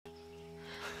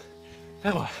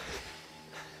Emma.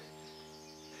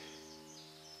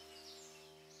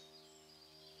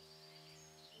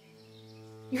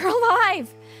 You're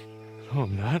alive! No,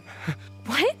 I'm not.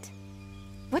 What?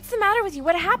 What's the matter with you?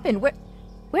 What happened?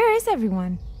 Where is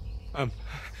everyone? I'm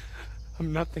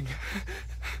nothing.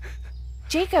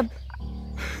 Jacob.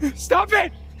 Stop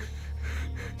it!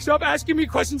 Stop asking me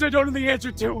questions I don't know the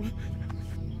answer to.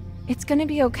 It's gonna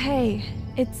be okay.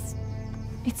 It's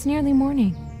nearly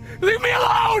morning. Leave me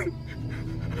alone!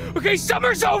 Okay,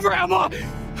 summer's over, Emma!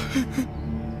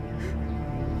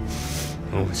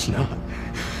 No, it's not.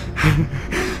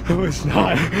 No, it's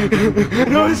not.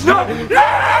 No, it's not!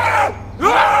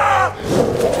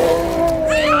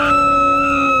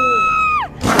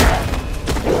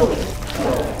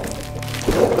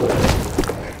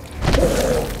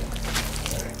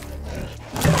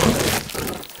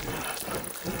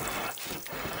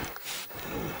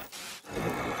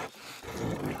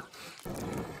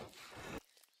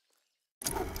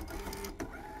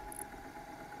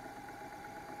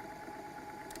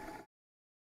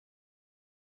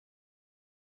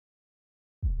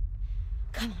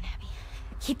 Come on, Abby.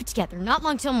 Keep it together. Not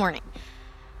long till morning.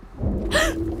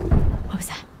 What was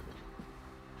that?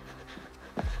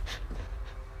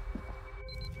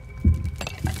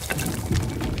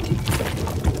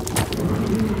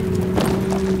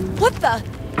 What the?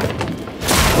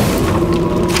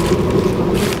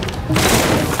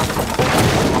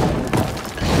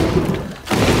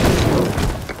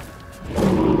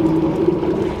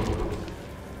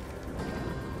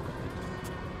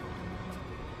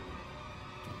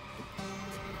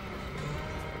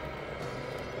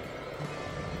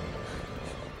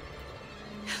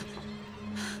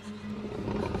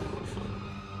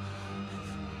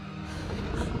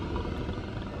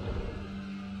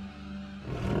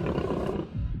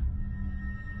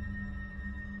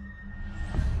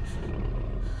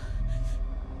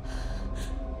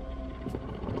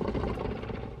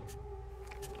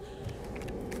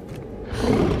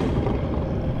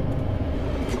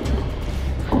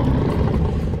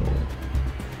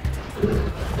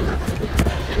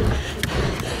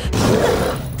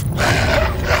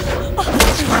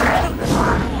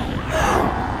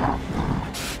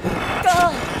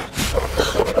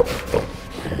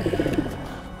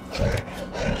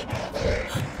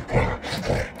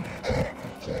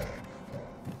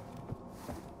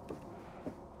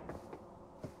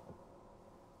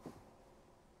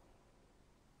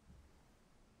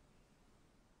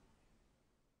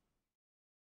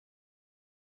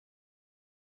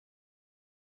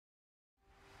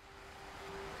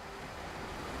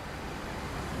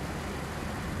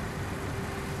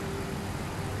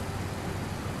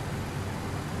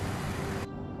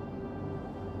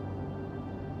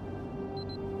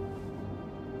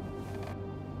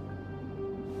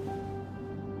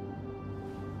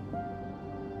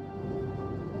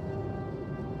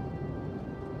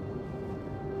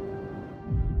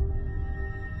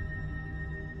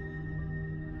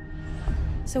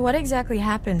 So what exactly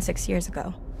happened 6 years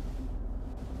ago?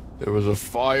 There was a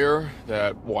fire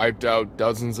that wiped out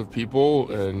dozens of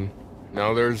people, and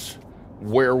now there's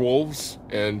werewolves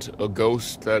and a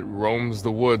ghost that roams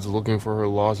the woods looking for her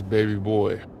lost baby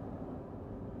boy.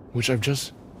 Which I've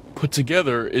just put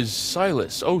together is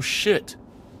Silas. Oh shit.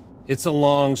 It's a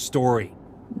long story.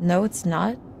 No, it's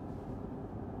not.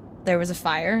 There was a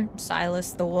fire.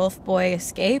 Silas the wolf boy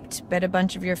escaped, bit a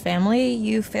bunch of your family.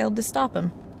 You failed to stop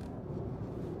him.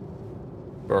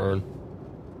 Burn.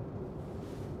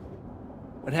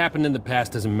 What happened in the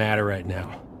past doesn't matter right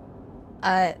now.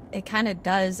 It kinda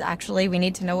does, actually. We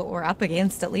need to know what we're up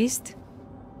against, at least.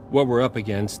 What we're up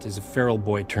against is a feral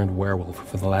boy turned werewolf who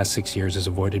for the last 6 years has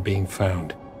avoided being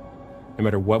found. No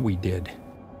matter what we did.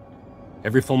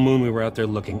 Every full moon we were out there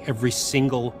looking. Every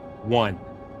single one.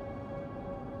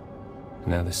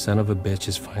 Now the son of a bitch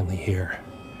is finally here.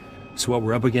 So what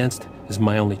we're up against is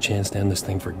my only chance to end this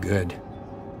thing for good.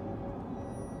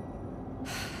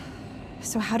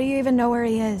 So how do you even know where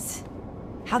he is?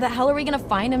 How the hell are we gonna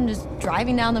find him just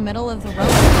driving down the middle of the road?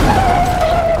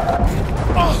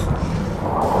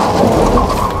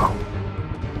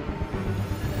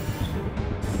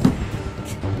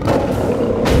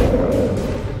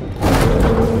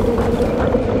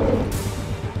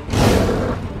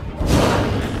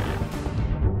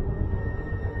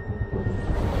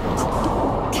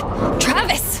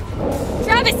 Travis!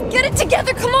 Travis, get it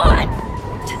together, come on!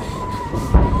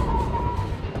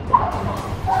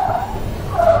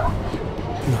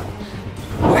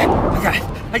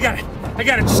 I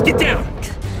got it, just get down!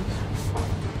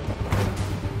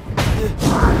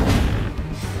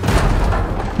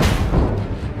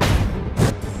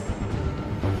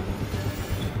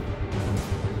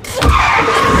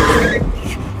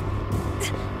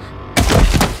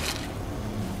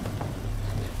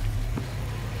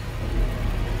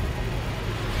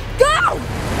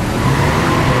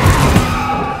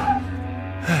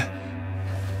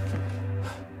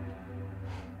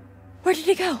 Where did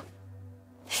he go?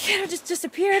 He can't have just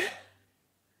disappeared.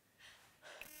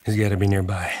 He's gotta be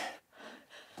nearby.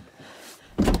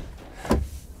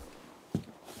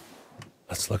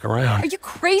 Let's look around. Are you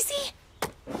crazy?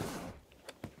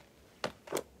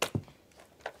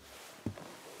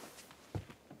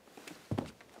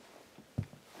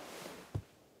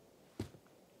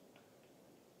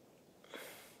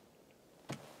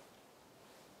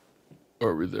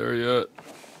 Are we there yet?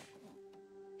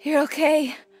 You're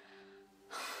okay.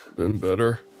 Been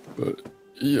better, but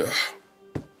yeah.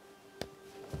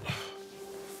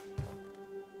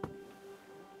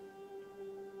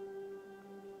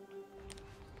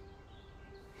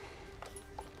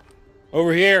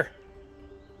 Over here.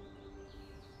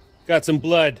 Got some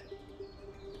blood.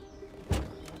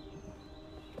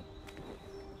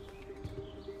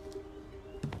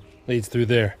 Leads through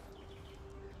there.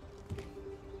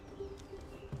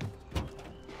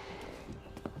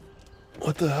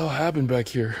 What the hell happened back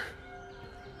here?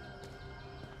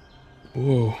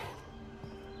 Whoa.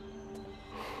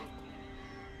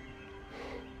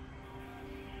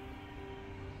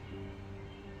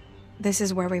 This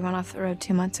is where we went off the road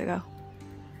 2 months ago.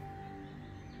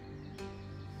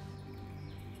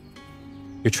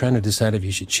 You're trying to decide if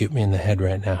you should shoot me in the head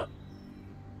right now.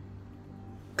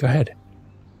 Go ahead.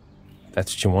 If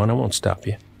that's what you want, I won't stop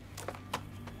you.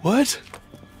 What?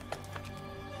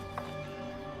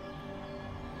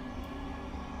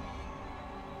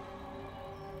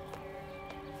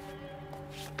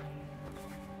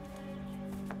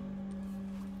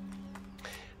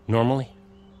 Normally,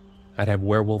 I'd have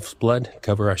werewolf's blood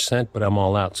cover our scent, but I'm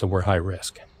all out, so we're high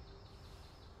risk.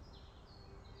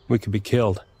 We could be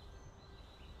killed.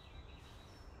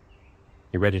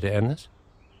 You ready to end this?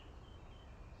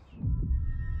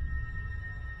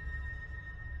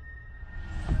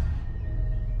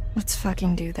 Let's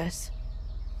fucking do this.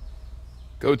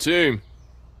 Go team.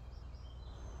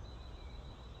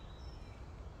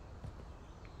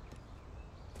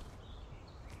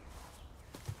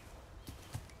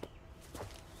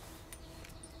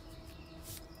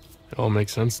 It all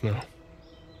makes sense now.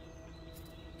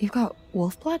 You've got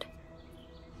wolf blood?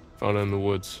 Found it in the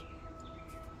woods.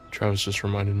 Travis just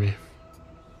reminded me.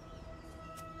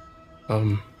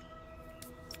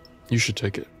 You should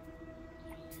take it.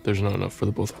 There's not enough for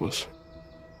the both of us.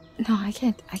 No, I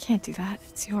can't do that.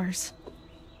 It's yours.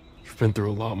 You've been through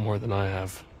a lot more than I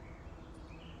have.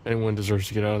 Anyone deserves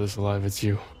to get out of this alive, it's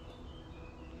you.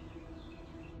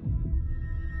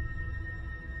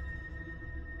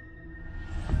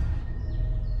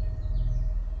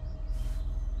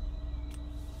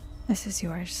 This is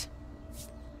yours.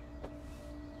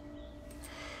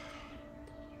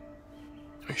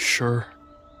 Are you sure?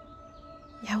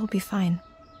 Yeah, we'll be fine.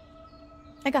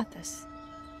 I got this.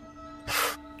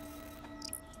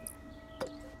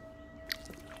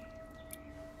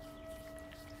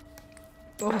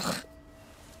 Ugh.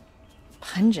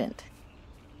 Pungent.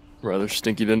 Rather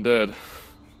stinky than dead.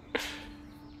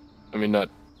 I mean, not.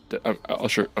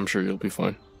 I'm sure you'll be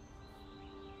fine.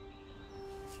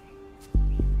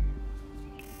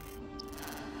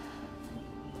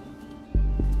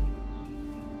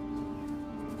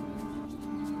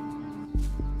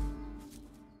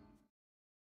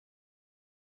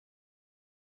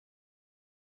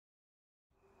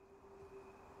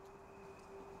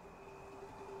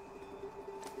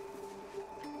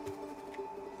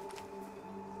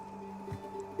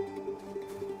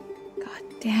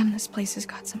 Damn, this place has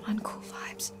got some uncool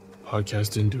vibes.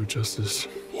 Podcast didn't do it justice.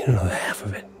 You don't know the half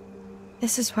of it.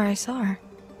 This is where I saw her.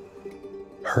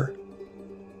 Her?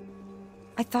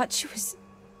 I thought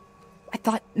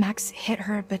Max hit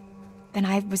her, but then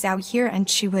I was out here and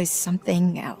she was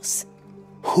something else.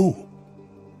 Who?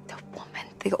 The woman.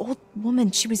 The old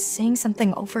woman. She was saying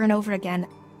something over and over again.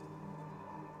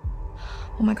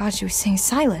 Oh my god, she was saying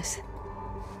Silas.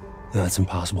 No, that's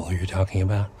impossible who you're talking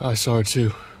about. I saw her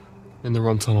too. In the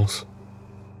rum tunnels.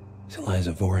 It's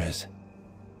Eliza Voorhees.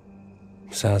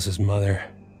 Silas's mother.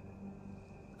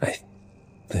 I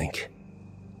think.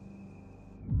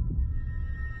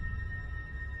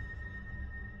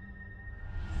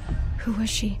 Who was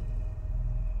she?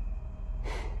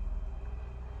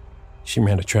 She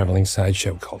ran a traveling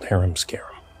sideshow called Harem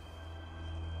Scarum.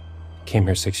 Came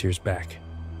here 6 years back.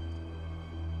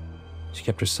 She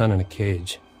kept her son in a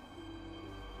cage.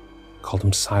 Called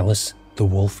him Silas the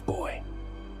Wolf Boy.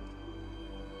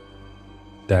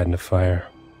 Died in a fire.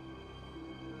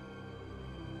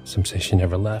 Some say she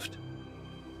never left.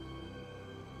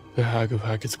 The Hag of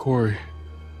Hackett's Quarry.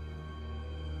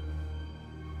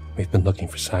 We've been looking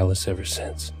for Silas ever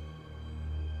since.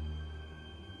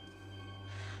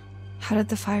 How did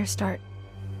the fire start?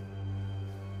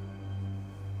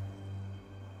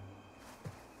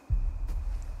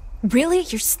 Really?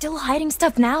 You're still hiding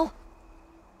stuff now?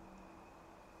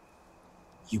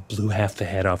 You blew half the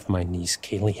head off my niece,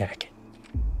 Kaylee Hackett.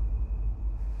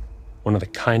 One of the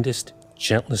kindest,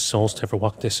 gentlest souls to ever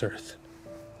walk this earth.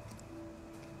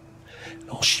 And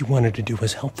all she wanted to do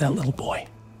was help that little boy.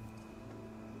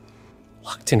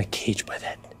 Locked in a cage by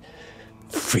that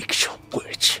freak show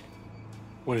witch.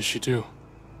 What did she do?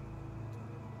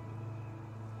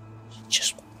 She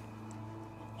just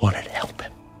wanted to help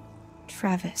him.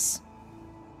 Travis.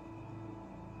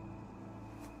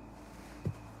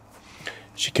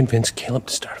 She convinced Caleb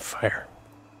to start a fire.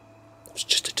 It was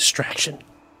just a distraction.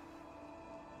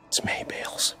 Some hay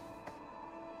bales.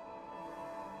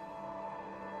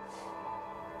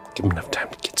 Give him enough time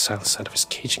to get Silas out of his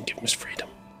cage and give him his freedom.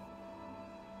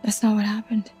 That's not what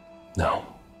happened. No.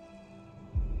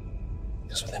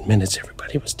 Because within minutes,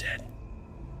 everybody was dead.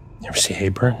 You ever see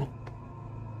Hayburn?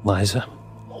 Liza?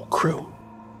 Whole crew.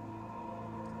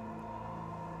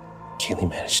 Kaylee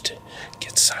managed to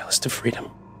get Silas to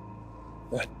freedom.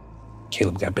 But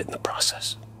Caleb got bit in the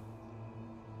process.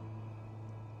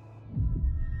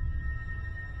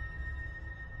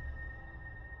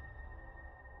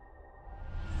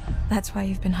 That's why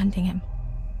you've been hunting him.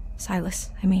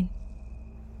 Silas, I mean.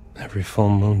 Every full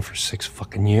moon for 6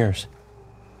 fucking years.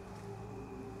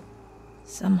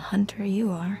 Some hunter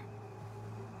you are.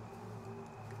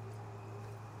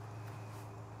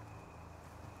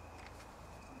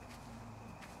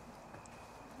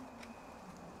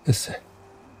 This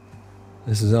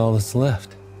is all that's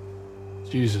left.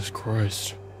 Jesus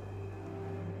Christ.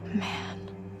 Man.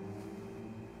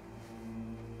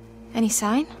 Any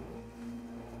sign?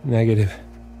 Negative.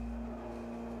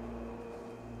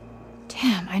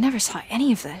 Damn, I never saw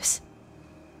any of this.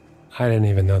 I didn't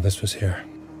even know this was here.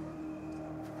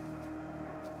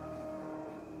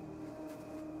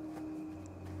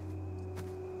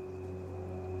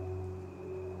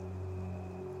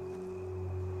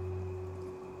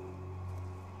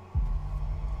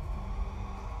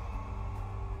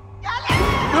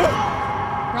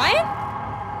 Ryan?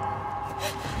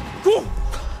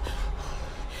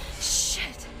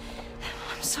 Shit.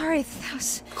 I'm sorry, that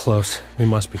was... Close. We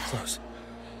must be close.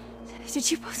 Did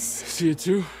you both... See it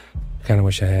too? Kinda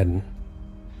wish I hadn't.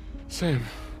 Same.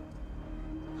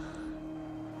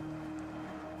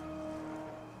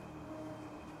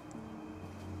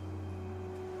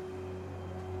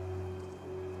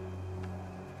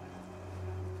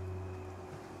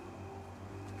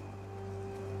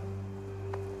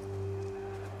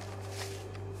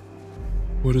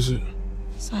 What is it?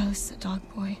 Silas the dog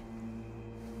boy.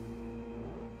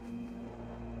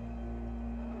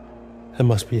 That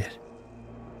must be it.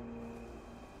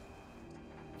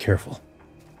 Careful.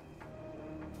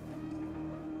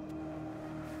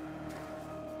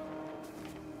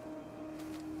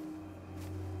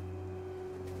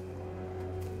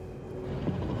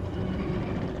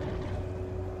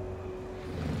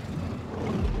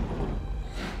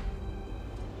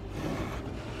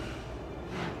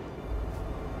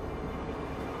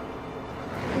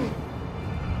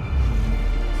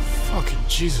 Fucking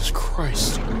Jesus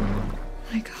Christ.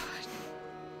 My God.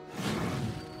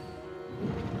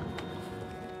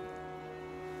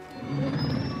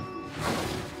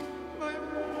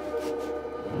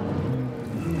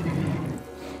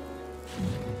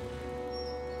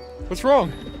 What's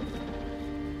wrong?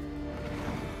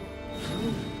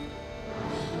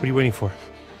 What are you waiting for?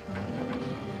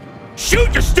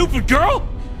 Shoot, you stupid girl!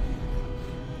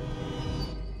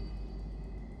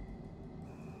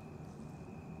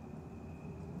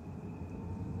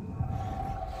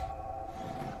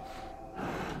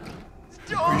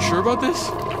 Are you sure about this?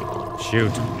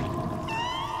 Shoot.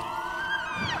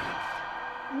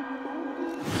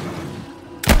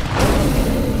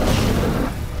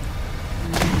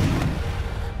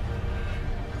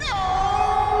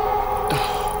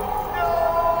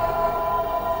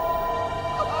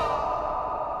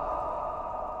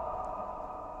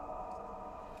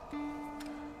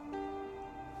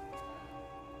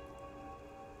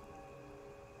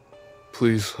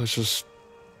 Please, let's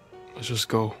just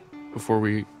go before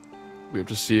we have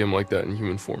to see him like that in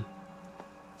human form.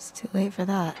 It's too late for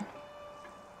that.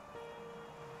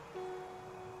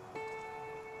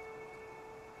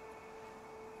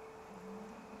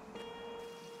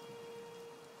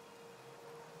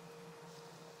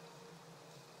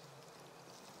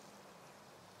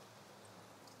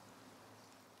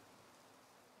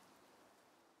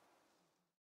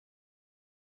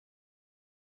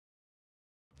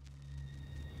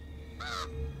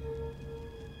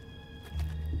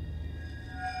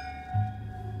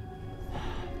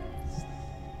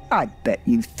 I bet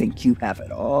you think you have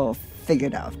it all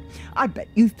figured out. I bet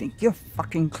you think you're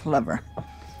fucking clever.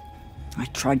 I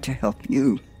tried to help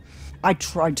you. I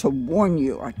tried to warn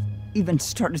you. I even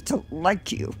started to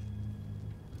like you.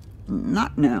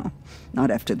 Not now. Not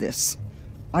after this.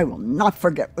 I will not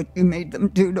forget what you made them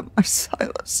do to my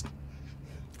Silas.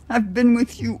 I've been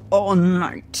with you all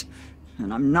night,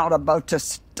 and I'm not about to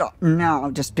stop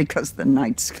now just because the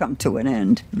night's come to an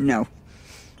end. No.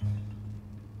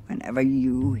 Whenever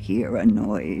you hear a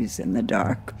noise in the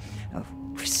dark, a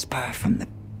whisper from the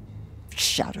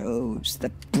shadows, the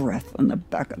breath on the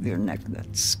back of your neck,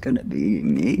 that's gonna be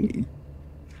me.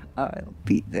 I'll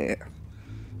be there.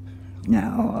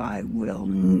 Now I will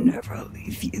never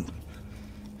leave you.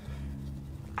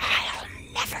 I'll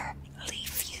never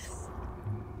leave you.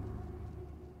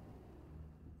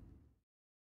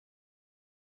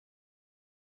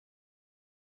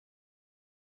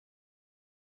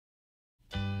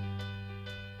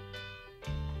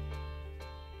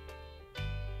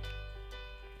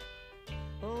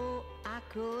 Oh, I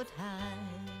could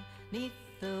hide 'neath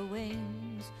the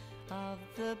wings of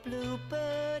the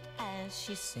bluebird as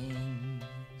she sings.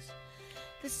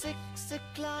 The 6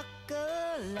 o'clock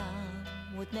alarm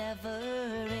would never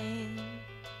ring,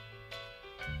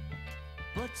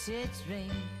 but it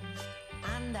rings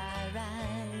and I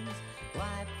rise,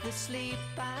 wipe the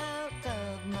sleep out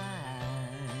of my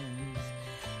eyes.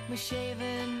 My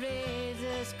shaven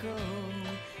razor's cold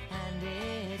and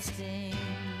it stings.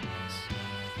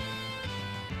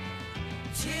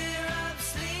 Cheer up,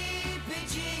 sleepy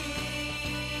Jean.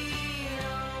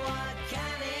 Oh, what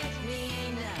can it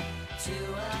mean to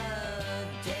a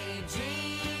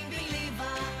daydream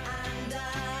believer and a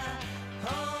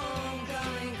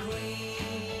homecoming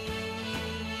queen?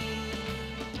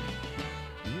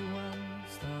 You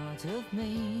once thought of me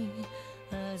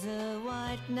as a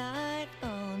white knight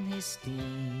on his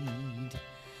steed.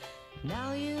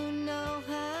 Now you know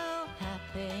how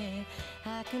happy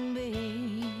I can be.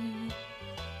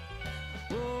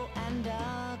 Oh, and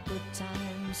our good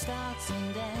time starts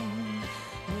and ends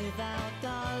without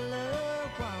dollar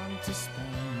one to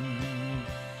spend.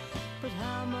 But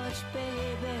how much,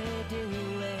 baby, do we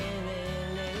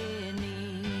really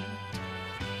need?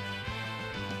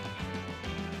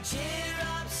 Cheer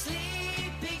up,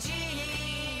 sleepy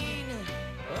Jean.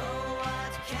 Oh,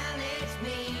 what can it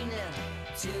mean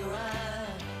to a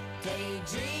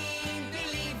daydream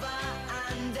believer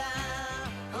and a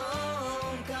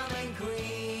homecoming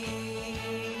queen?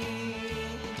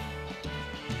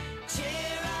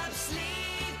 Cheer up,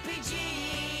 sleepy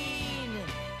Jean.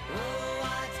 Oh,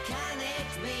 what can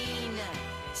it mean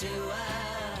to a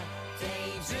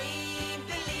daydream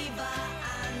believer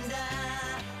and a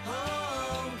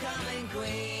homecoming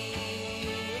queen?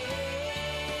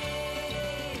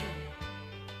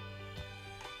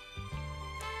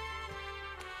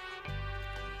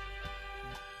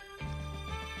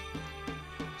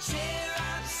 Cheer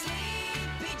up,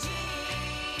 sleepy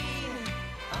Jean.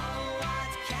 Oh,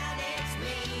 what can it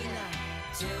mean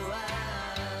to a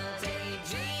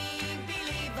daydream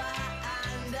believer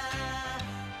and a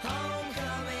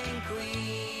homecoming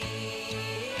queen?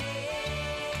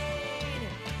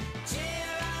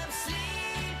 Cheer up,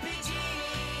 sleepy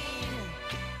Jean.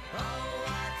 Oh,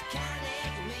 what can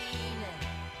it mean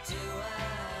to a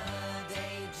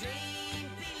daydream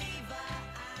believer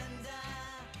and a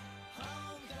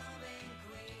homecoming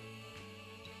queen?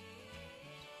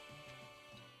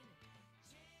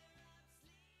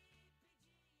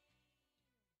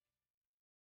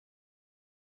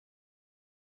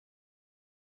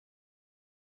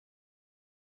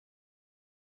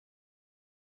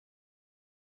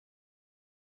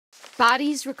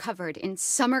 Bodies recovered in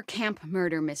summer camp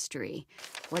murder mystery.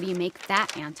 What do you make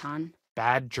that, Anton?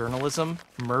 Bad journalism?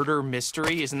 Murder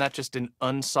mystery? Isn't that just an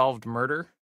unsolved murder?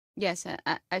 Yes,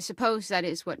 I suppose that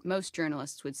is what most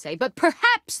journalists would say, but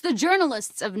perhaps the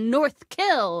journalists of North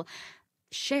Kill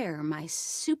share my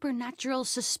supernatural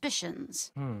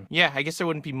suspicions. Yeah, I guess there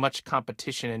wouldn't be much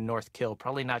competition in North Kill.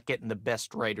 Probably not getting the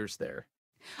best writers there.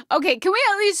 Okay, can we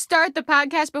at least start the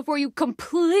podcast before you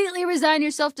completely resign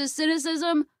yourself to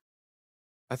cynicism?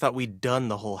 I thought we'd done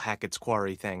the whole Hackett's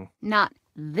Quarry thing. Not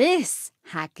this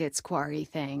Hackett's Quarry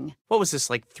thing. What was this,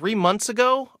 like 3 months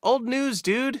ago? Old news,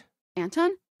 dude.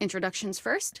 Anton, introductions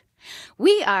first.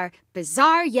 We are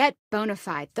Bizarre Yet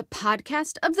Bonafide, the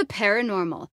podcast of the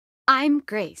paranormal. I'm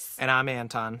Grace. And I'm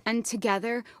Anton. And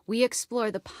together, we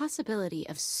explore the possibility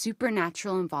of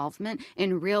supernatural involvement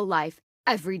in real life,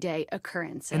 everyday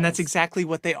occurrences. And that's exactly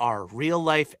what they are.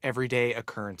 Real-life, everyday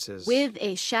occurrences. With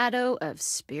a shadow of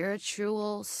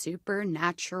spiritual,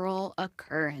 supernatural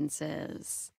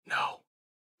occurrences. No.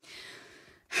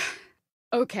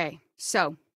 Okay,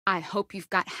 so I hope you've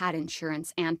got hat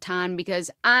insurance, Anton,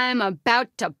 because I'm about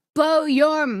to blow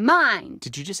your mind.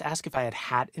 Did you just ask if I had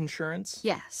hat insurance?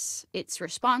 Yes, it's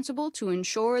responsible to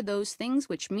insure those things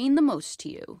which mean the most to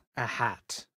you. A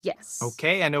hat. Yes.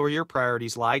 Okay, I know where your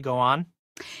priorities lie. Go on.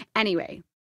 Anyway,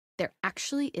 there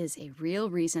actually is a real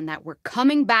reason that we're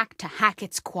coming back to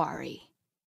Hackett's Quarry.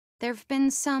 There've been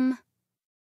some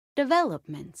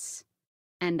developments,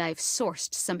 and I've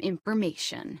sourced some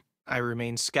information. I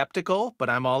remain skeptical, but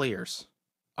I'm all ears.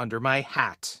 Under my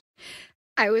hat.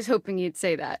 I was hoping you'd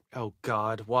say that. Oh,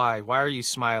 God, why? Why are you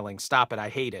smiling? Stop it, I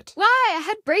hate it. Why? I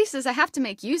had braces. I have to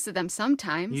make use of them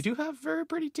sometimes. You do have very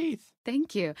pretty teeth.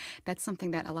 Thank you. That's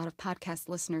something that a lot of podcast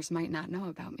listeners might not know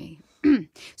about me.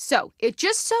 So, it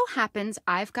just so happens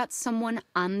I've got someone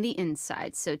on the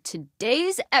inside. So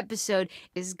today's episode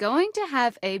is going to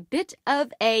have a bit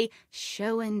of a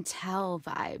show and tell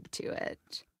vibe to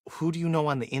it. Who do you know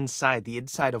on the inside? The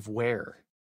inside of where?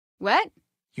 What?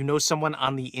 You know someone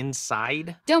on the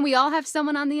inside? Don't we all have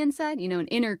someone on the inside? You know, an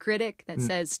inner critic that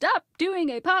says, stop doing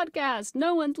a podcast.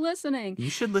 No one's listening. You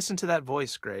should listen to that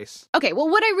voice, Grace. Okay, well,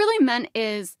 what I really meant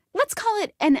is, let's call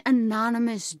it an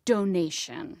anonymous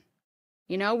donation.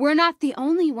 You know, we're not the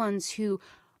only ones who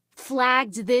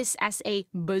flagged this as a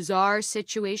bizarre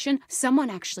situation. Someone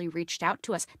actually reached out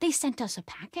to us. They sent us a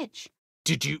package.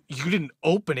 Did you didn't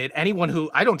open it?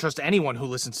 I don't trust anyone who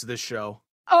listens to this show.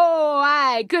 Oh,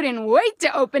 I couldn't wait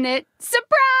to open it.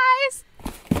 Surprise!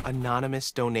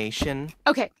 Anonymous donation?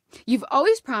 Okay, you've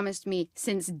always promised me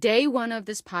since day one of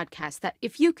this podcast that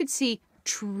if you could see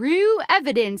true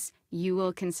evidence, you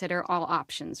will consider all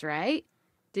options, right?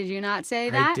 Did you not say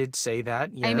that? I did say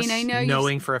that, yes. I mean, I know you...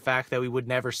 Knowing for a fact that we would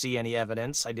never see any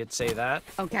evidence, I did say that.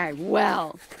 Okay,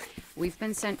 well, we've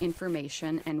been sent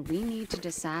information, and we need to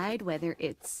decide whether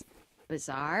it's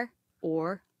bizarre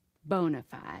or bona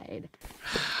fide.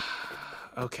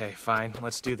 Okay, fine.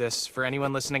 Let's do this. For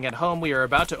anyone listening at home, we are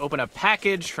about to open a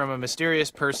package from a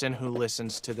mysterious person who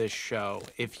listens to this show.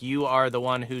 If you are the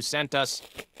one who sent us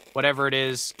whatever it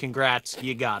is, congrats,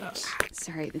 you got us.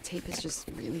 Sorry, the tape is just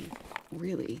really...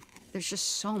 There's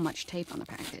just so much tape on the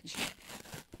package.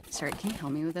 Sorry, can you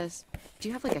help me with this? Do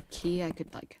you have, like, a key I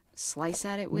could, like, slice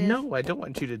at it with? No, I don't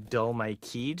want you to dull my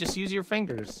key. Just use your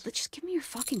fingers. Just give me your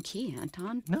fucking key,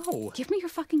 Anton. No. Give me your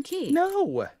fucking key.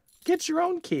 No. Get your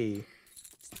own key.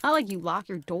 It's not like you lock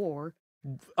your door.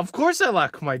 Of course I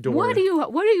lock my door. What are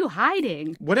you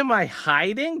hiding? What am I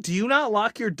hiding? Do you not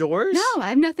lock your doors? No, I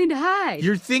have nothing to hide.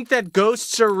 You think that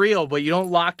ghosts are real, but you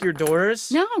don't lock your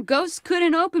doors? No, ghosts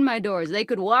couldn't open my doors. They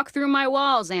could walk through my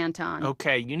walls, Anton.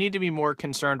 Okay, you need to be more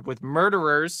concerned with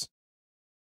murderers.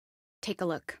 Take a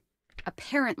look.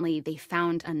 Apparently, they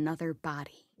found another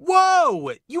body.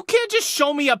 Whoa! You can't just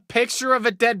show me a picture of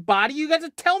a dead body. You got to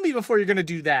tell me before you're going to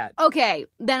do that. Okay,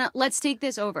 then let's take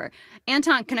this over.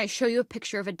 Anton, can I show you a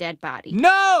picture of a dead body?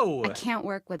 No! I can't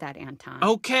work with that, Anton.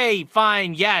 Okay,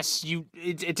 fine. Yes,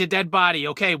 it's a dead body.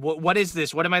 Okay, what is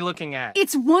this? What am I looking at?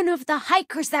 It's one of the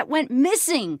hikers that went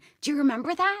missing. Do you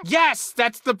remember that? Yes,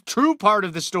 that's the true part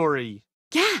of the story.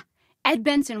 Yeah. Ed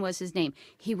Benson was his name.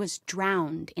 He was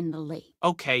drowned in the lake.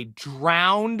 Okay,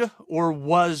 drowned or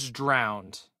was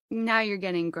drowned? Now you're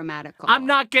getting grammatical. I'm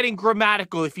not getting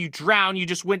grammatical. If you drown, you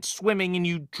just went swimming and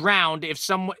you drowned.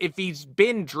 If he's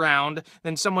been drowned,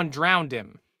 then someone drowned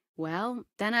him. Well,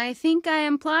 then I think I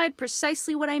implied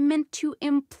precisely what I meant to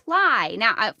imply.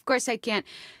 Now, of course, I can't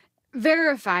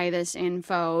verify this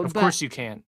info, Of course you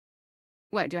can't.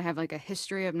 What, do I have like a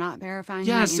history of not verifying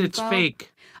Yes, my info? it's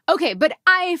fake. Okay, but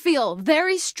I feel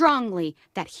very strongly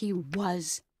that he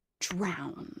was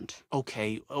drowned.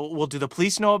 Okay, well, do the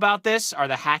police know about this? Are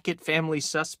the Hackett family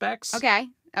suspects? Okay,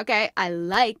 I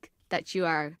like that you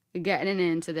are getting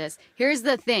into this. Here's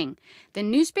the thing. The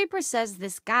newspaper says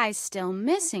this guy's still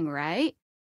missing, right?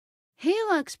 He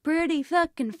looks pretty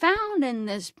fucking found in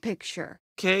this picture.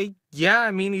 Okay, yeah, I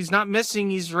mean, he's not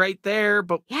missing. He's right there,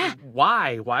 but yeah.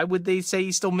 Why? Why would they say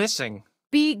he's still missing?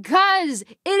 Because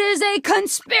it is a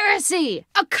conspiracy!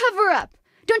 A cover-up!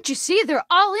 Don't you see? They're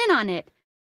all in on it.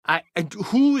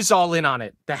 Who is all in on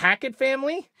it? The Hackett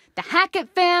family? The Hackett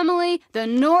family, the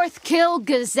North Kill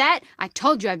Gazette. I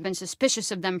told you I've been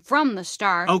suspicious of them from the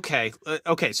start. Okay,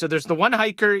 so there's the one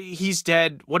hiker, he's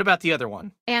dead. What about the other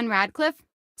one? Anne Radcliffe,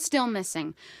 still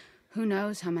missing. Who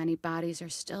knows how many bodies are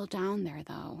still down there,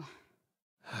 though?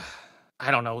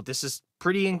 I don't know. This is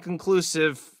pretty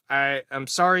inconclusive. I'm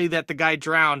sorry that the guy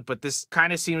drowned, but this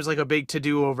kind of seems like a big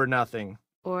to-do over nothing.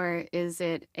 Or is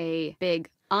it a big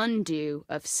undo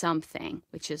of something,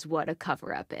 which is what a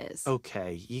cover-up is?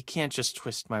 Okay, you can't just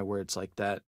twist my words like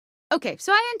that. Okay,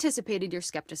 so I anticipated your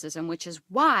skepticism, which is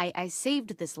why I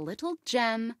saved this little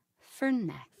gem for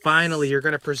next. Finally, you're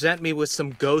gonna present me with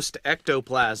some ghost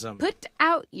ectoplasm. Put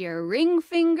out your ring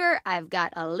finger. I've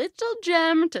got a little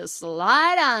gem to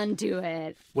slide onto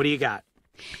it. What do you got?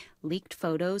 Leaked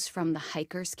photos from the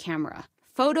hiker's camera.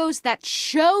 Photos that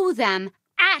show them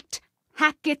at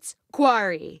Hackett's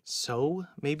Quarry. So,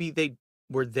 maybe they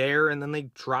were there and then they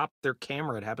dropped their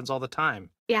camera. It happens all the time.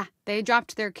 Yeah, they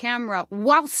dropped their camera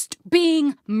whilst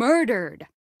being murdered.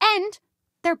 And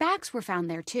their bags were found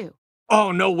there, too.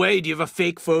 Oh, no way. Do you have a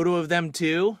fake photo of them,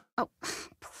 too? Oh,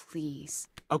 please.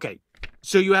 Okay,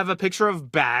 so you have a picture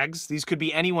of bags. These could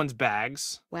be anyone's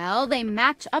bags. Well, they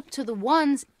match up to the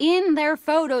ones in their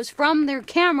photos from their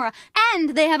camera,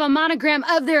 and they have a monogram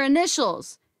of their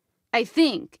initials. I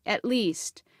think, at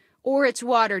least. Or it's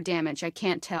water damage, I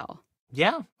can't tell.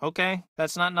 Yeah, okay.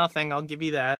 That's not nothing. I'll give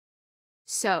you that.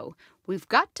 So, we've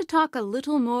got to talk a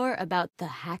little more about the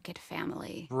Hackett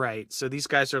family. Right, so these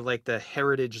guys are like the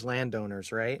heritage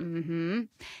landowners, right? Mm-hmm.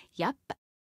 Yep.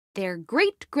 Their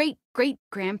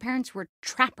great-great-great-grandparents were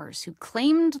trappers who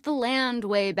claimed the land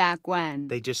way back when.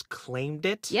 They just claimed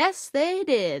it? Yes, they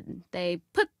did. They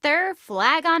put their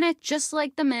flag on it just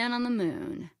like the man on the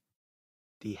moon.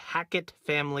 The Hackett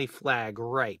family flag,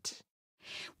 right.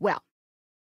 Well,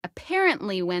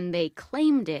 apparently when they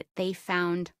claimed it, they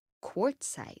found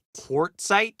quartzite.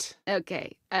 Quartzite?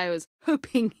 Okay, I was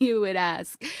hoping you would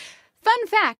ask. Fun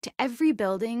fact, every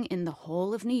building in the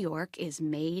whole of New York is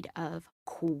made of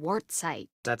quartzite.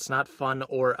 That's not fun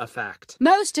or a fact.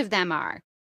 Most of them are.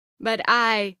 But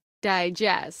I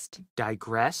digest.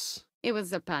 Digress? It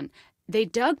was a pun. They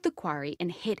dug the quarry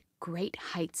and hit great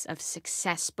heights of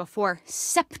success before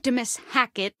Septimus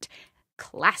Hackett,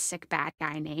 classic bad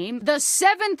guy name, the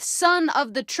seventh son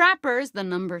of the trappers, the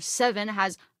number 7,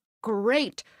 has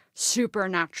great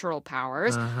supernatural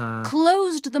powers,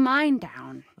 closed the mine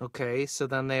down. Okay, so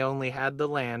then they only had the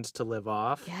land to live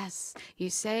off. Yes, you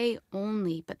say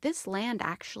only, but this land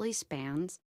actually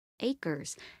spans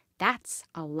acres. That's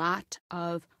a lot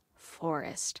of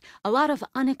forest, a lot of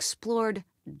unexplored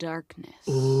darkness.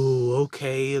 Ooh,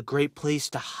 okay, a great place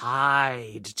to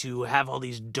hide, to have all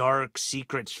these dark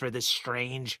secrets for this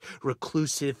strange,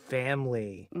 reclusive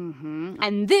family.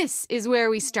 And this is where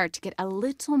we start to get a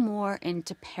little more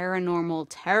into paranormal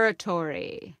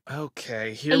territory.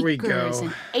 Okay, here we go. Acres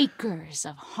and acres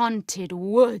of haunted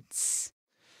woods.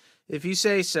 If you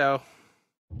say so.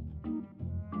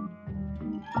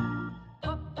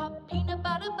 Pop, pop, peanut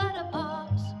butter, butter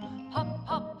pops. Pop,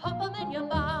 pop, pop 'em in your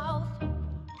mouth.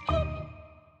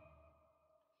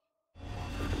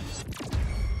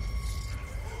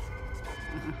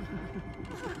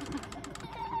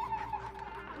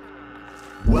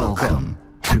 Welcome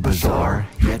to Bizarre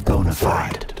Yet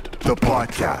Bonafide, the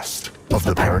podcast of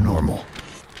the paranormal.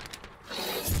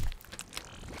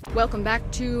 Welcome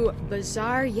back to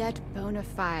Bizarre Yet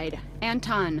Bonafide.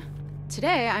 Anton,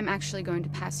 today I'm actually going to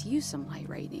pass you some light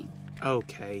reading.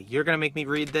 Okay, you're gonna make me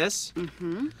read this?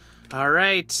 All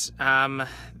right,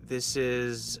 this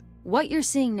is... What you're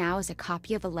seeing now is a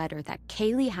copy of a letter that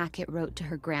Kaylee Hackett wrote to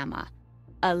her grandma.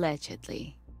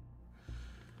 Allegedly.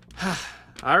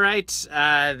 All right,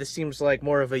 this seems like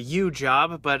more of a you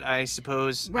job, but I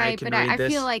suppose I can read this. I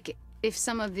feel like if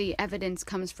some of the evidence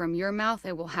comes from your mouth,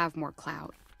 it will have more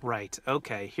clout. Right,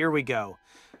 okay, here we go.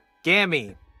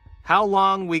 Gammy, how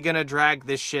long we gonna drag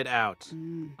this shit out?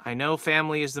 I know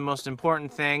family is the most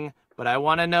important thing, but I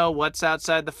want to know what's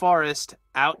outside the forest,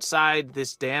 outside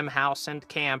this damn house and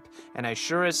camp, and I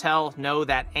sure as hell know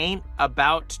that ain't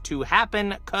about to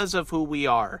happen 'cause of who we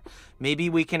are. Maybe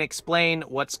we can explain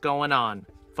what's going on.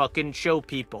 Fucking show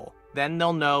people. Then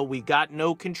they'll know we got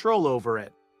no control over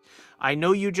it. I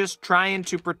know you just trying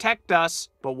to protect us,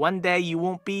 but one day you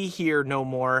won't be here no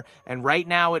more, and right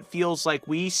now it feels like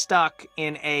we stuck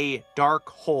in a dark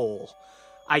hole.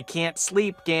 I can't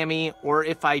sleep, Gammy, or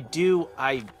if I do,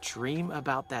 I dream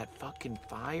about that fucking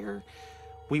fire.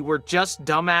 We were just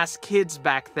dumbass kids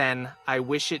back then. I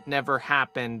wish it never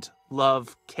happened.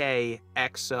 Love, K,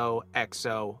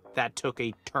 XOXO. That took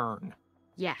a turn.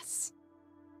 Yes.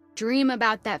 Dream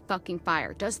about that fucking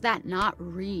fire. Does that not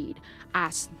read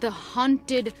as the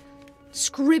haunted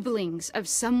scribblings of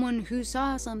someone who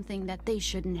saw something that they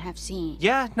shouldn't have seen?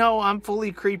 Yeah, no, I'm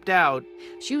fully creeped out.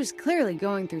 She was clearly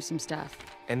going through some stuff.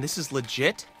 And this is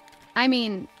legit? I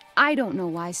mean, I don't know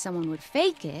why someone would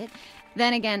fake it.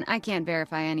 Then again, I can't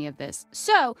verify any of this.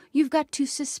 So, you've got to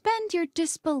suspend your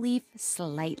disbelief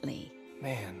slightly.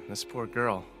 Man, this poor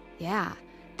girl. Yeah,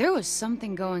 there was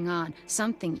something going on,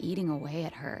 something eating away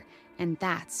at her, and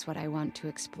that's what I want to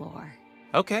explore.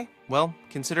 Okay, well,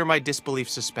 consider my disbelief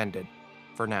suspended.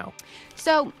 For now.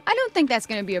 So, I don't think that's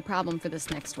going to be a problem for this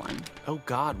next one. Oh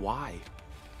God, why?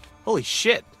 Holy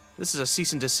shit. This is a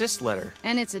cease and desist letter.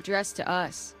 And it's addressed to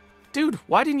us. Dude,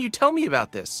 why didn't you tell me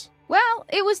about this? Well,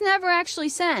 it was never actually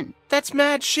sent. That's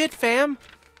mad shit, fam.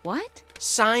 What?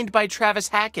 Signed by Travis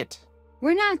Hackett.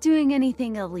 We're not doing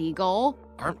anything illegal.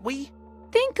 Aren't we?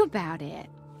 Think about it.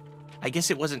 I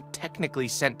guess it wasn't technically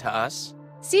sent to us.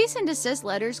 Cease and desist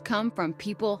letters come from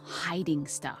people hiding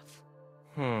stuff.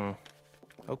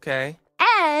 Okay.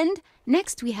 And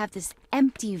next we have this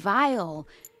empty vial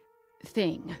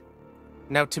thing.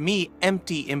 Now, to me,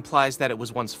 empty implies that it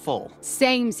was once full.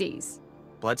 Samesies.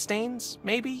 Bloodstains,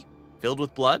 maybe? Filled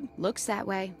with blood? Looks that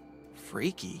way.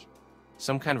 Freaky.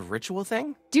 Some kind of ritual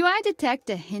thing? Do I detect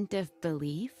a hint of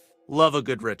belief? Love a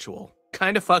good ritual.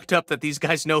 Kinda fucked up that these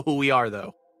guys know who we are,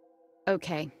 though.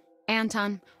 Okay.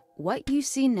 Anton, what you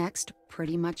see next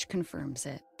pretty much confirms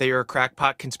it. That you're a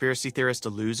crackpot conspiracy theorist, a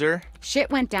loser?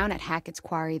 Shit went down at Hackett's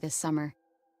Quarry this summer.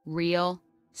 Real,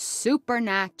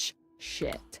 supernatch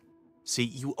shit. See,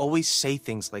 you always say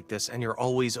things like this, and you're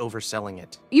always overselling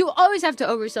it. You always have to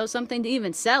oversell something to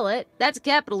even sell it. That's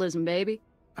capitalism, baby.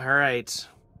 All right.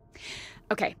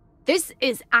 Okay, this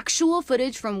is actual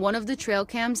footage from one of the trail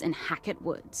cams in Hackett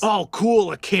Woods. Oh,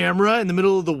 cool. A camera in the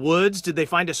middle of the woods? Did they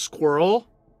find a squirrel?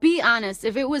 Be honest,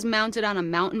 if it was mounted on a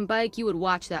mountain bike, you would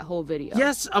watch that whole video.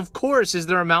 Yes, of course. Is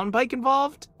there a mountain bike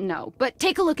involved? No, but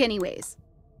take a look anyways.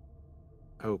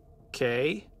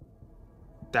 Okay.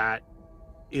 That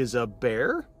is a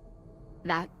bear?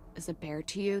 That is a bear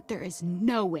to you? There is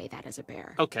no way that is a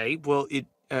bear. Okay, well,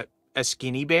 a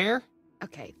skinny bear?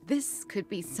 Okay, this could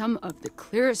be some of the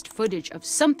clearest footage of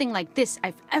something like this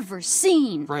I've ever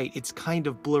seen. Right, it's kind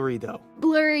of blurry, though.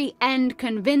 Blurry and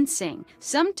convincing.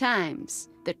 Sometimes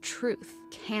the truth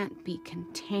can't be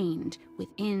contained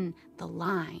within the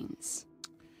lines.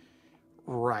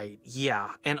 Right,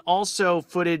 yeah. And also,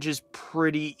 footage is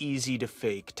pretty easy to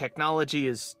fake. Technology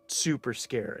is super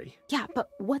scary. Yeah, but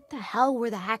what the hell were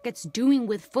the Hacketts doing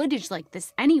with footage like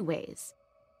this anyways?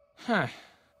 Huh.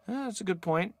 That's a good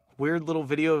point. Weird little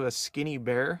video of a skinny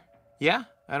bear. Yeah,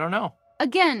 I don't know.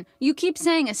 Again, you keep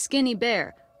saying a skinny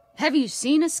bear. Have you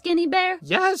seen a skinny bear?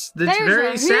 Yes, that's Bears very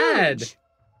are sad. huge.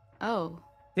 Oh.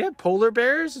 Yeah, polar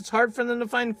bears, it's hard for them to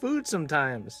find food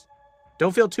sometimes.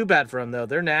 Don't feel too bad for them, though.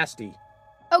 They're nasty.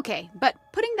 Okay, but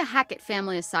putting the Hackett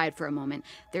family aside for a moment,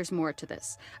 there's more to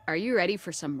this. Are you ready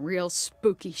for some real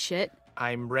spooky shit?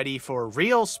 I'm ready for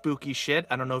real spooky shit.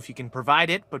 I don't know if you can provide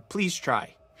it, but please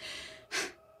try.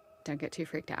 Don't get too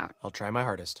freaked out. I'll try my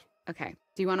hardest. Okay,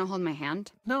 do you want to hold my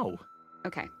hand? No.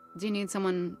 Okay, do you need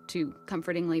someone to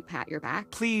comfortingly pat your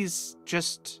back? Please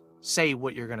just say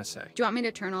what you're gonna say. Do you want me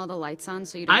to turn all the lights on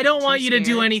so you don't I don't get want too you to do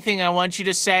scared? anything. I want you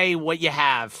to say what you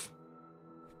have.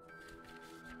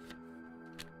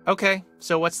 Okay,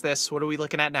 so what's this? What are we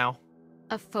looking at now?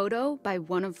 A photo by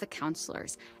one of the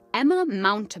counselors, Emma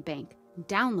Mountebank,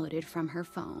 downloaded from her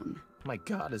phone. Oh my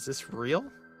god, is this real?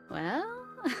 Well,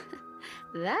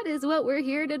 that is what we're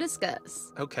here to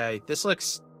discuss. Okay, this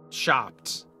looks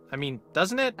shopped. I mean,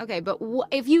 doesn't it? Okay, but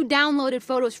if you downloaded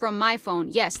photos from my phone,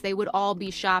 yes, they would all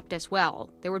be shopped as well.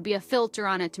 There would be a filter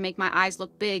on it to make my eyes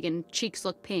look big and cheeks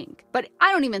look pink. But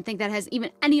I don't even think that has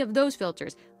even any of those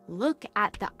filters. Look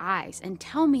at the eyes and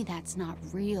tell me that's not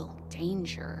real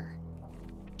danger.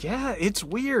 Yeah, it's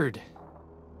weird.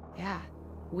 Yeah,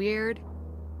 weird,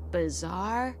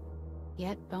 bizarre,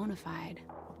 yet bona fide.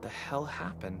 What the hell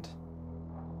happened?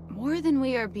 More than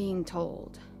we are being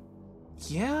told.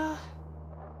 Yeah?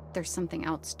 There's something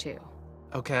else too.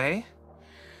 Okay.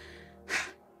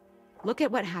 Look at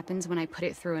what happens when I put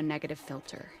it through a negative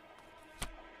filter.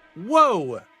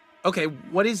 Whoa! Okay,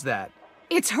 what is that?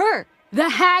 It's her! The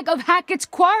hag of Hackett's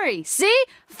Quarry! See?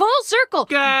 Full circle!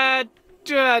 No.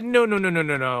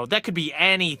 That could be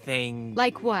anything.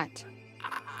 Like what?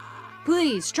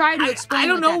 Please, try to explain. I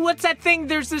don't know. that... What's that thing?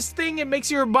 There's this thing, it makes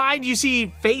your mind, you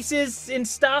see faces and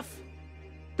stuff.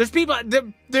 There's people,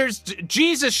 there's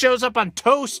Jesus shows up on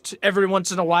toast every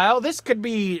once in a while. This could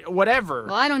be whatever.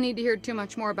 Well, I don't need to hear too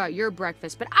much more about your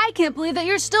breakfast, but I can't believe that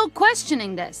you're still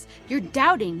questioning this. You're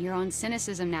doubting your own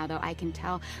cynicism now, though, I can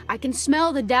tell. I can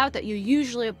smell the doubt that you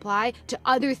usually apply to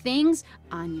other things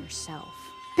on yourself.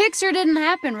 Pixar didn't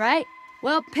happen, right?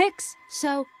 Well,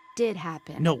 so did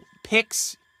happen. No,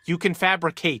 pics you can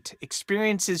fabricate.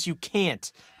 Experiences you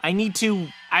can't. I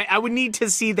would need to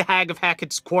see the Hag of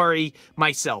Hackett's Quarry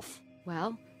myself.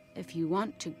 Well, if you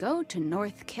want to go to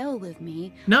North Kill with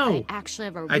me, No, I actually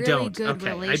have a really good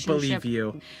relationship. I believe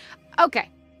you. Okay,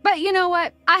 but you know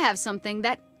what? I have something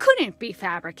that couldn't be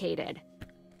fabricated.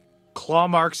 Claw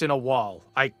marks in a wall.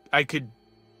 I could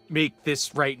make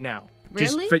this right now.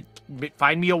 Really? Just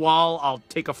find me a wall, I'll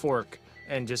take a fork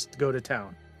and just go to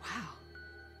town. Wow.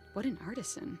 What an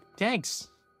artisan. Thanks.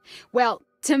 Well,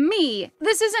 to me,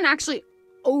 this isn't actually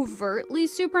overtly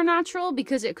supernatural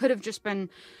because it could have just been,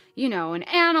 you know, an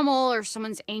animal or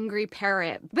someone's angry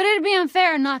parrot. But it'd be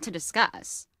unfair not to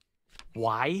discuss.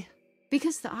 Why?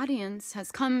 Because the audience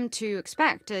has come to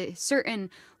expect a certain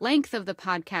length of the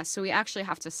podcast, so we actually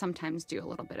have to sometimes do a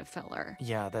little bit of filler.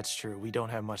 Yeah, that's true. We don't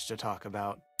have much to talk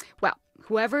about. Well,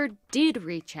 whoever did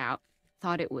reach out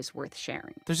thought it was worth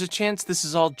sharing. There's a chance this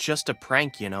is all just a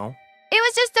prank, you know? It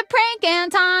was just a prank,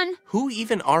 Anton! Who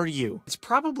even are you? It's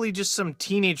probably just some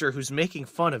teenager who's making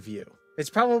fun of you. It's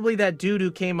probably that dude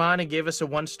who came on and gave us a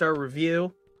 1-star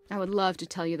review. I would love to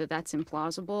tell you that that's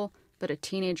implausible, but a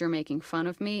teenager making fun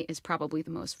of me is probably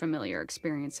the most familiar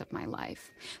experience of my life.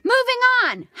 Moving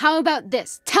on! How about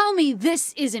this? Tell me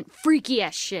this isn't freaky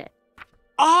as shit.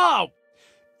 Oh!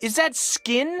 Is that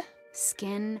skin?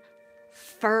 Skin,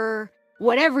 fur,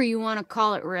 whatever you want to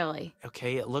call it, really.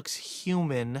 Okay, it looks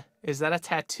human. Is that a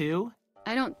tattoo?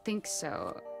 I don't think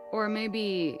so. Or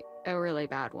maybe a really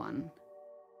bad one.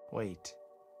 Wait.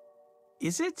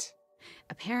 Is it?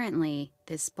 Apparently,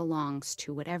 this belongs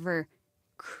to whatever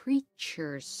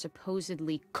creatures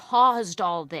supposedly caused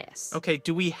all this. Okay,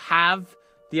 do we have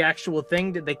the actual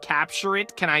thing? Did they capture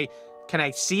it? Can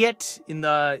I see it in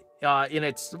the in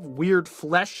its weird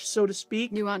flesh, so to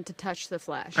speak? You want to touch the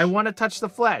flesh? I want to touch the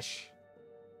flesh.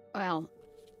 Well,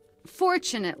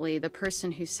 fortunately, the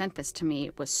person who sent this to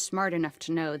me was smart enough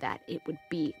to know that it would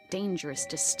be dangerous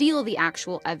to steal the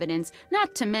actual evidence,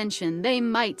 not to mention they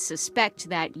might suspect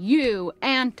that you,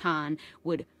 Anton,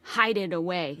 would hide it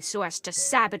away so as to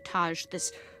sabotage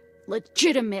this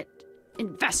legitimate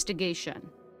investigation.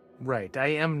 Right, I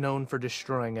am known for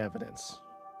destroying evidence.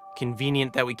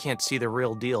 Convenient that we can't see the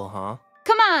real deal, huh?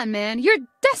 Come on, man, you're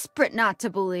desperate not to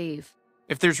believe.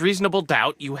 If there's reasonable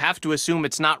doubt, you have to assume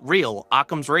it's not real.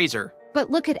 Occam's razor.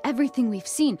 But look at everything we've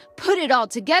seen. Put it all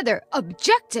together,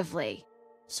 objectively.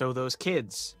 So those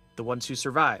kids, the ones who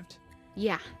survived.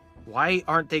 Yeah. Why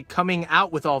aren't they coming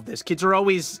out with all this? Kids are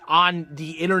always on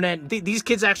the internet. These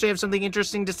kids actually have something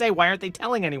interesting to say. Why aren't they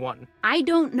telling anyone? I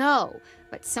don't know,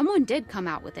 but someone did come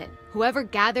out with it. Whoever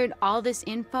gathered all this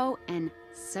info and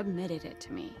submitted it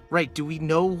to me. Right, do we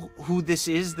know who this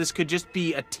is? This could just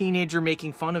be a teenager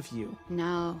making fun of you.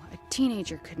 No, a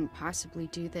teenager couldn't possibly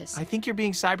do this. I think you're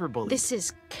being cyberbullied. This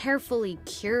is carefully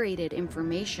curated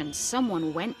information.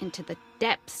 Someone went into the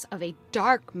depths of a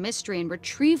dark mystery and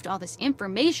retrieved all this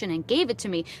information and gave it to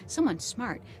me. Someone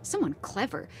smart, someone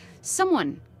clever,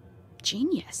 someone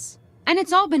genius. And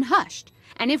it's all been hushed.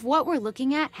 And if what we're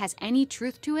looking at has any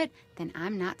truth to it, then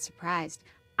I'm not surprised.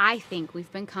 I think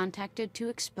we've been contacted to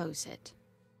expose it.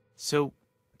 So,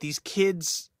 these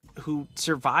kids who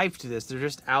survived this, they're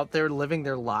just out there living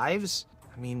their lives?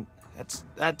 I mean,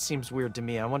 that seems weird to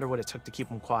me. I wonder what it took to keep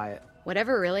them quiet.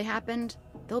 Whatever really happened,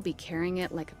 they'll be carrying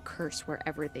it like a curse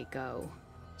wherever they go.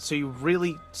 So you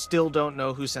really still don't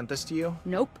know who sent this to you?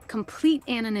 Nope, complete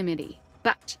anonymity.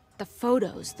 But the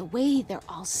photos, the way they're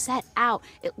all set out,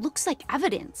 it looks like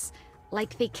evidence.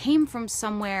 Like they came from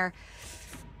somewhere,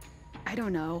 I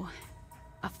don't know,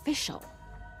 official.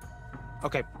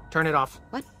 Okay, turn it off.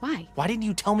 What? Why? Why didn't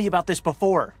you tell me about this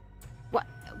before? What?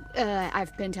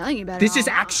 I've been telling you about it. This is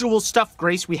all. actual stuff,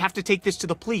 Grace. We have to take this to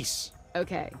the police.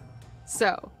 Okay,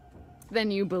 so,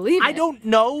 then you believe it. I don't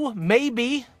know.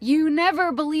 Maybe. You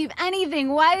never believe anything.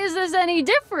 Why is this any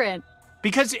different?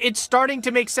 Because it's starting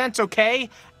to make sense, okay?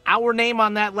 Our name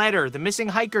on that letter, the missing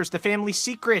hikers, the family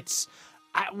secrets.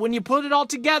 When you put it all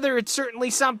together, it's certainly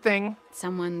something.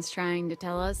 Someone's trying to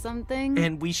tell us something?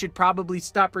 And we should probably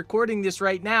stop recording this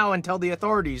right now and tell the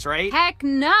authorities, right? Heck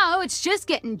no, it's just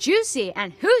getting juicy.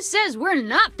 And who says we're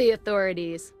not the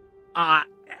authorities?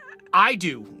 I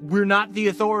do. We're not the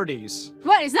authorities.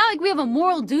 What? It's not like we have a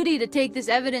moral duty to take this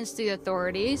evidence to the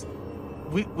authorities.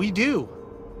 We do.